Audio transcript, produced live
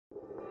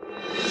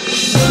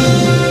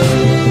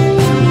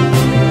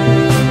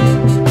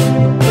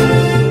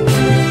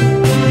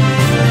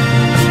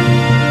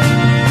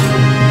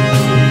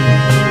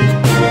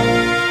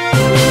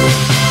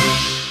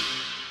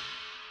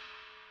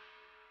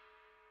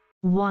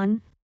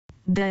1.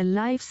 The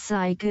life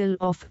cycle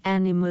of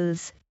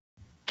animals.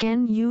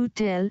 Can you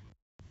tell?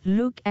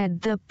 Look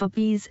at the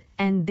puppies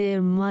and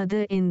their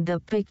mother in the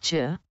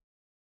picture.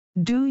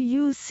 Do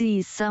you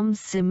see some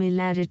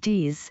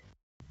similarities?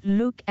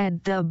 Look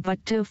at the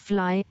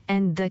butterfly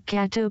and the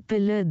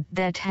caterpillar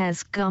that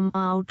has come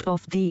out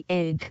of the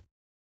egg.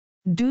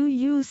 Do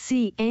you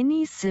see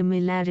any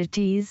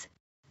similarities?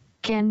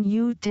 Can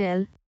you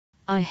tell?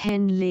 A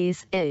hen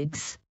lays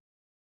eggs.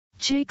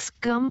 Chicks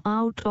come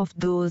out of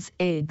those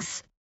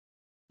eggs.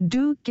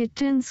 Do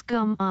kittens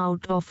come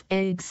out of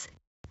eggs?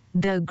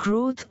 The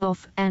growth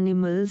of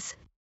animals,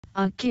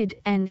 a kid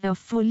and a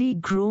fully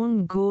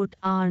grown goat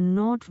are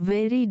not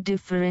very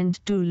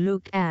different to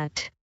look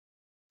at.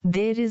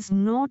 There is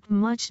not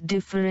much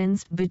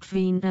difference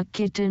between a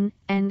kitten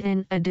and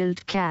an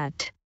adult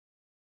cat.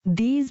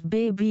 These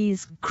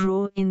babies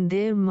grow in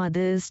their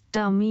mother's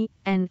tummy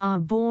and are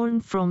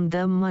born from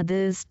the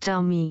mother's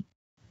tummy.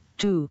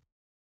 2.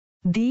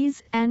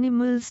 These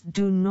animals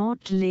do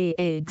not lay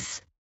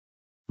eggs.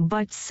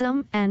 But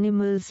some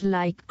animals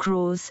like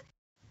crows,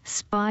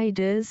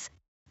 spiders,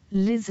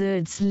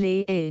 lizards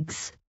lay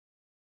eggs.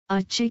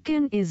 A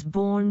chicken is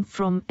born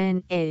from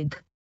an egg.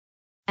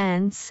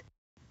 Ants,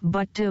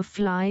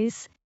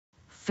 butterflies,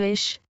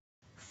 fish,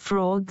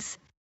 frogs,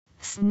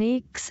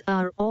 snakes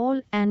are all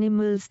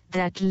animals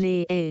that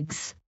lay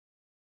eggs.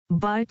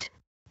 But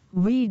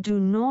we do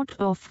not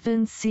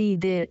often see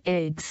their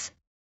eggs.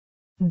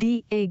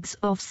 The eggs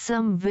of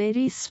some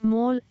very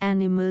small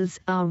animals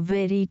are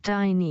very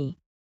tiny.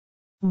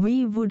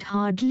 We would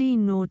hardly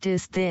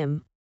notice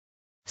them.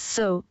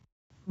 So,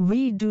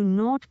 we do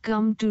not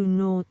come to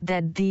know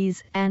that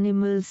these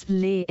animals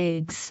lay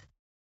eggs.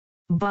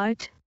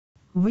 But,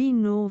 we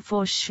know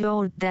for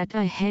sure that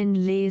a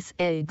hen lays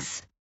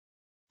eggs.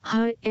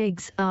 Her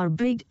eggs are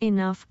big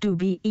enough to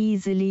be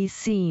easily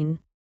seen.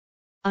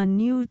 A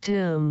new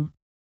term.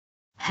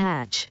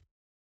 Hatch.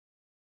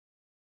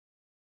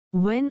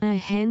 When a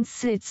hen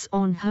sits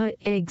on her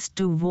eggs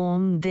to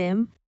warm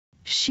them,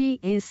 she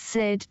is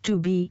said to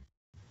be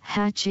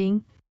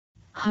hatching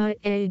her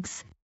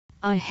eggs.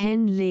 A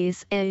hen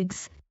lays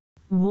eggs.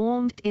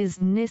 Warmth is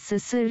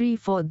necessary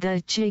for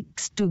the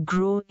chicks to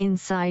grow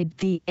inside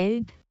the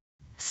egg.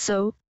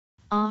 So,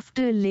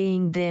 after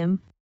laying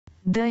them,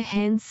 the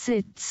hen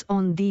sits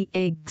on the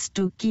eggs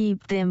to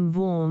keep them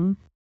warm.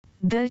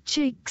 The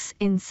chicks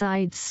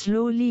inside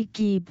slowly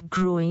keep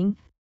growing.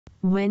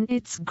 When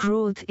its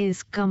growth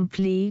is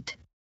complete,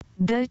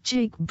 the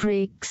chick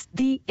breaks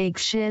the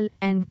eggshell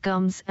and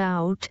comes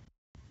out.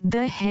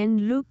 The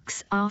hen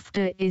looks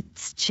after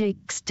its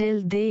chicks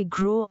till they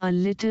grow a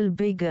little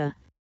bigger.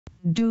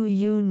 Do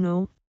you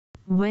know,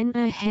 when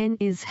a hen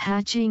is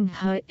hatching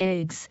her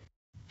eggs,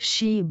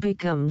 she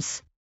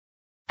becomes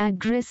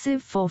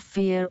aggressive for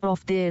fear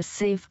of their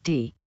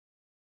safety.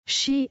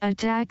 She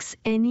attacks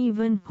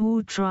anyone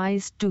who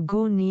tries to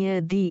go near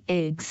the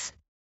eggs.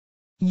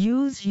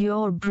 Use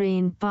your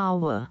brain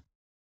power.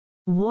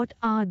 What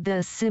are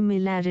the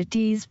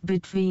similarities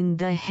between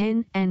the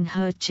hen and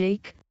her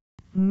chick?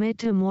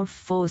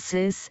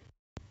 Metamorphosis.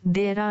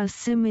 There are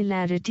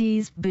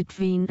similarities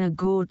between a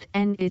goat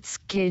and its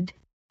kid,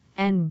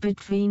 and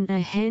between a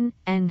hen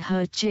and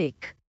her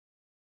chick.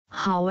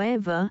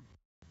 However,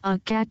 a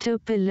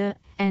caterpillar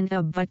and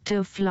a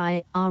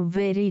butterfly are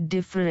very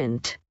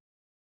different.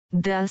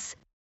 Thus,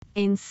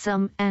 in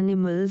some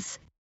animals,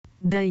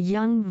 the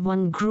young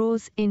one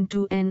grows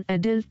into an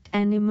adult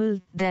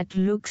animal that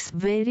looks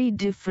very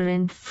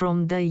different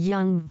from the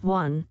young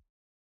one.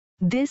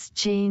 This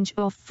change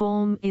of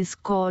form is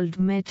called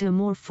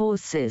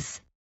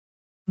metamorphosis.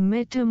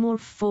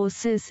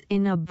 Metamorphosis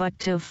in a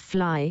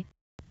butterfly.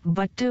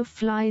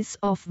 Butterflies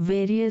of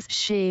various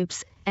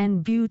shapes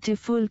and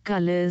beautiful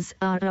colors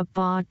are a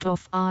part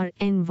of our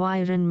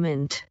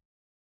environment.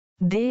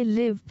 They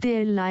live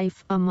their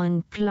life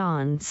among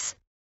plants.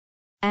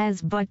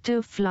 As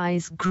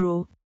butterflies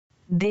grow,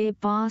 they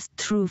pass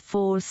through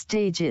 4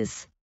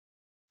 stages.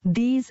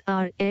 These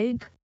are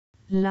egg,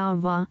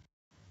 larva,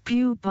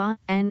 pupa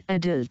and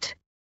adult.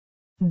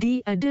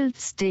 The adult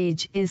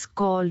stage is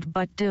called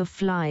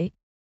butterfly.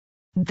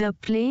 The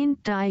plain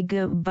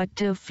tiger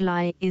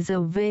butterfly is a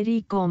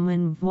very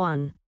common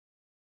one.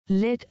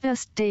 Let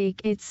us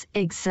take its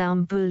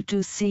example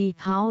to see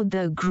how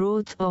the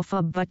growth of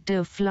a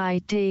butterfly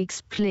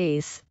takes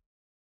place.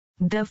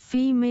 The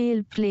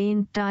female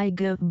plain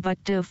tiger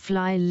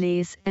butterfly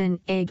lays an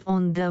egg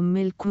on the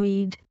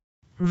milkweed,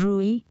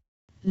 rui,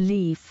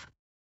 leaf.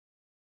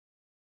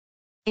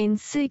 In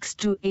 6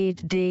 to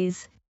 8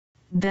 days,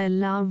 the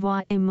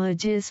larva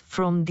emerges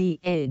from the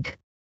egg.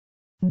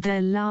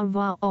 The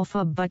larva of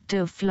a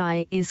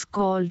butterfly is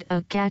called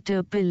a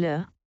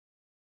caterpillar.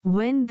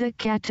 When the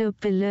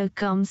caterpillar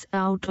comes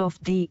out of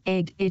the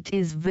egg, it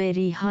is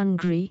very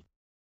hungry.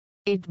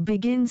 It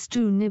begins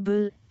to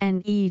nibble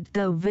and eat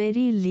the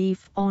very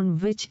leaf on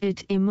which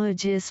it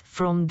emerges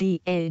from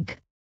the egg.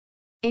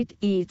 It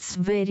eats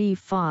very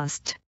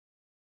fast.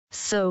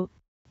 So,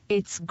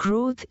 its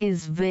growth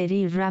is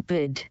very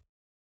rapid.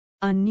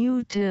 A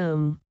new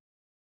term.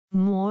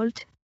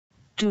 Molt.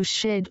 to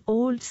shed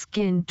old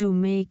skin to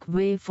make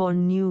way for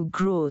new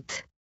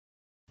growth.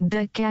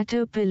 The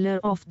caterpillar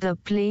of the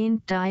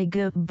plain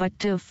tiger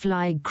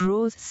butterfly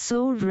grows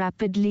so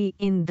rapidly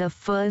in the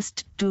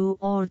first 2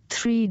 or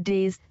 3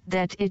 days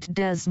that it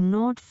does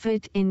not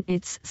fit in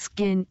its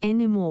skin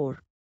anymore.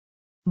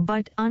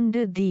 But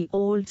under the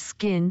old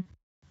skin,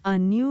 a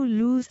new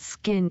loose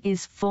skin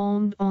is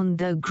formed on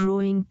the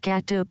growing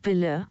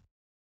caterpillar.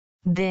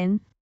 Then,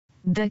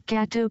 the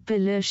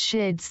caterpillar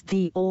sheds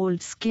the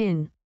old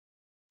skin.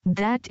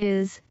 That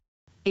is,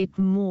 it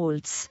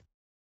molts.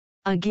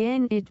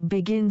 Again it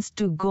begins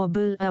to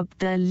gobble up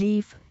the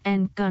leaf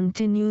and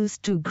continues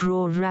to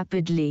grow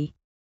rapidly.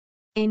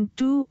 In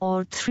 2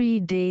 or 3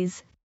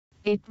 days,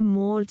 it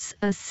molts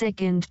a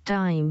second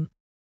time.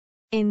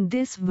 In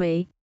this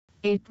way,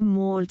 it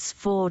molts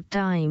 4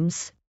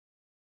 times.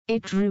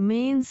 It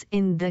remains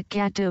in the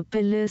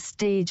caterpillar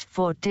stage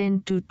for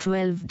 10 to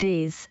 12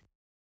 days.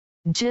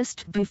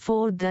 Just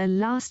before the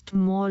last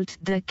molt,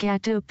 the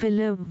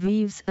caterpillar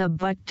weaves a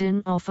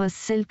button of a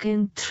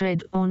silken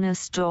thread on a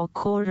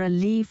stalk or a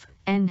leaf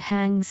and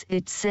hangs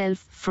itself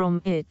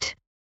from it.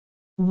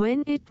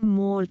 When it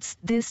molts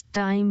this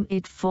time,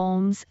 it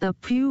forms a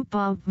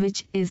pupa,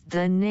 which is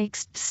the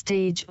next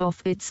stage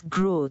of its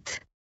growth.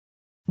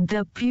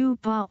 The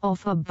pupa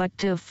of a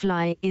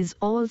butterfly is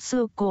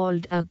also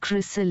called a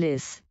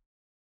chrysalis.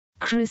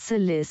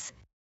 Chrysalis.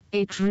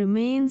 It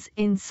remains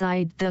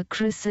inside the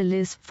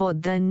chrysalis for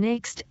the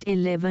next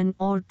 11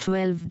 or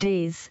 12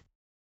 days.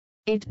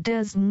 It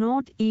does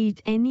not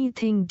eat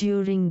anything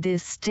during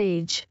this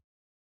stage.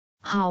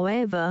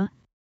 However,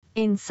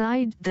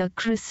 inside the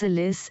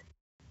chrysalis,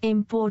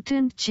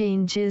 important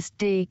changes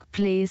take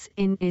place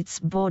in its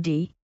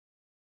body.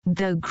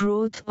 The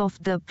growth of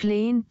the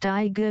plain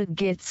tiger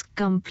gets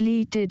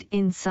completed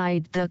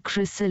inside the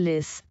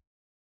chrysalis.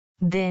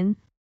 Then,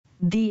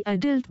 the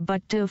adult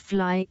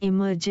butterfly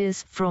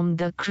emerges from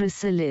the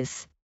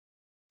chrysalis.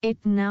 It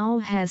now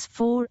has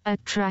 4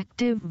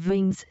 attractive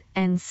wings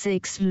and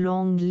 6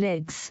 long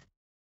legs.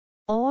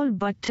 All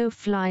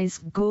butterflies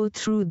go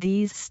through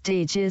these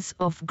stages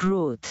of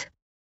growth.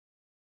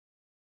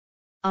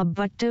 A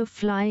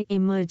butterfly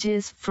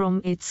emerges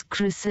from its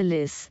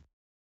chrysalis.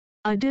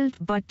 Adult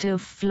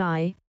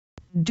butterfly.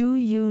 Do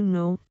you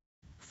know,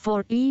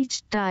 for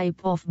each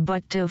type of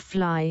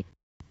butterfly,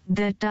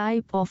 the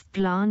type of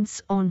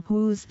plants on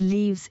whose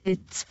leaves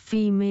its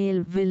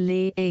female will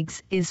lay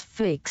eggs is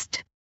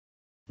fixed.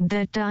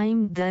 The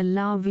time the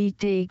larvae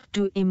take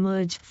to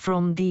emerge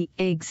from the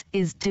eggs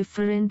is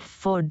different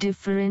for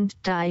different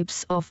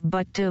types of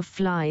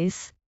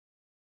butterflies.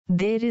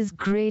 There is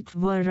great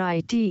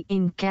variety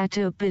in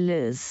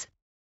caterpillars.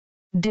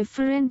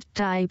 Different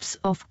types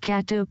of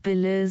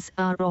caterpillars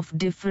are of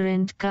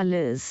different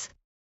colors.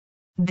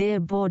 Their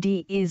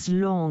body is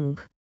long.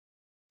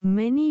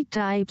 Many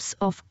types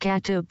of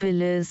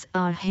caterpillars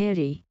are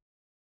hairy.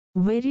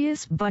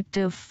 Various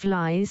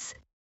butterflies.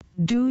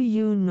 Do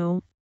you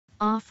know,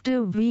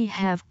 after we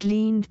have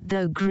cleaned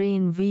the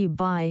grain we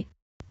buy,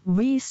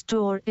 we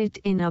store it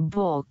in a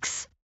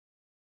box.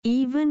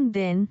 Even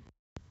then,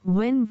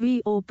 when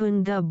we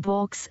open the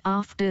box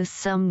after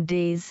some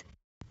days,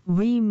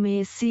 we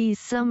may see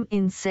some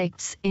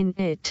insects in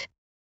it.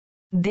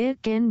 There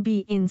can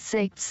be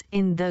insects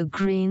in the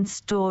grain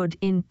stored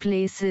in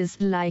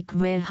places like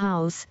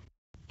warehouse,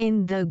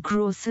 in the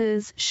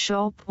grocer's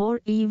shop,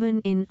 or even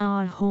in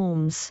our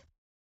homes.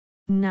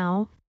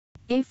 Now,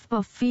 if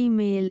a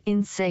female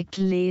insect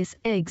lays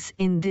eggs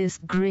in this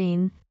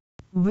grain,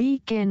 we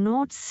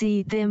cannot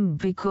see them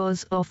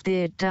because of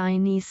their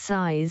tiny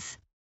size.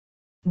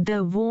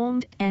 The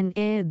warmth and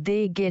air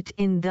they get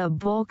in the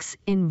box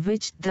in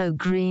which the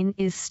grain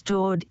is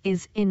stored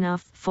is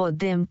enough for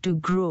them to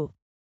grow.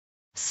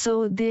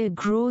 So their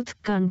growth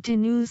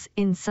continues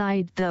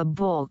inside the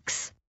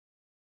box.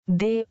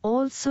 They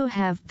also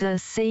have the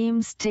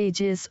same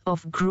stages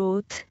of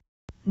growth,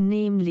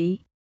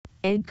 namely,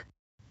 egg,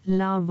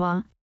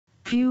 larva,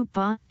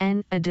 pupa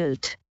and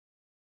adult.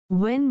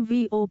 When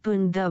we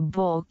open the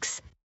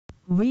box,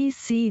 we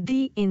see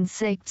the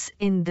insects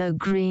in the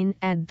grain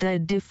at the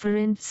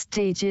different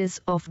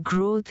stages of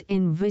growth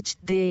in which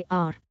they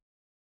are.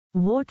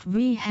 What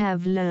we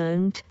have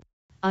learned: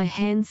 a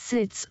hen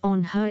sits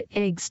on her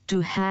eggs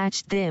to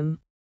hatch them.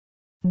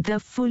 The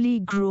fully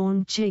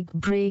grown chick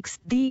breaks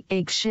the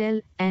eggshell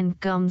and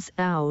comes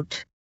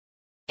out.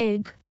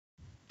 Egg,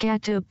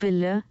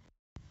 caterpillar,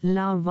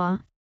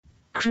 larva,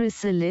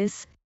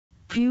 chrysalis,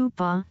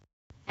 pupa,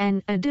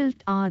 and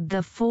adult are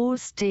the 4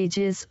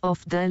 stages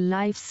of the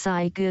life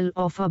cycle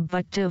of a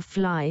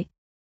butterfly.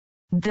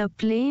 The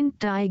plain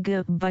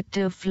tiger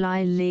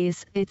butterfly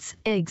lays its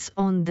eggs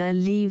on the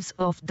leaves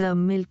of the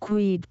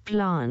milkweed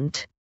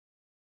plant.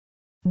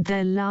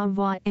 The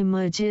larva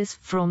emerges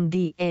from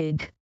the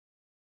egg.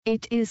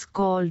 It is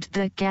called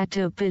the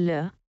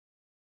caterpillar.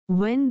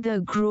 When the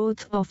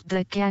growth of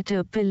the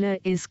caterpillar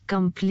is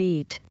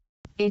complete,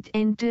 it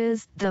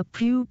enters the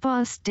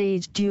pupa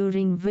stage,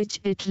 during which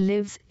it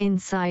lives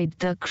inside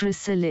the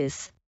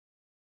chrysalis.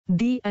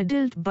 The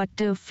adult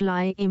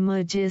butterfly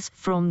emerges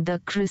from the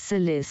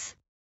chrysalis.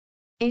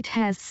 It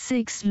has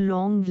 6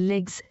 long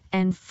legs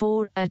and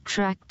 4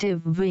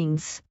 attractive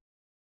wings.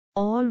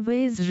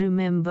 Always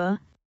remember,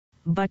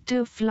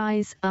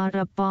 butterflies are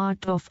a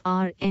part of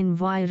our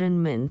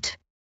environment.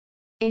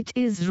 It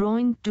is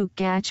wrong to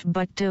catch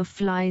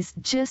butterflies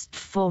just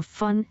for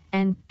fun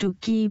and to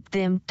keep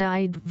them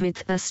tied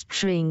with a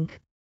string.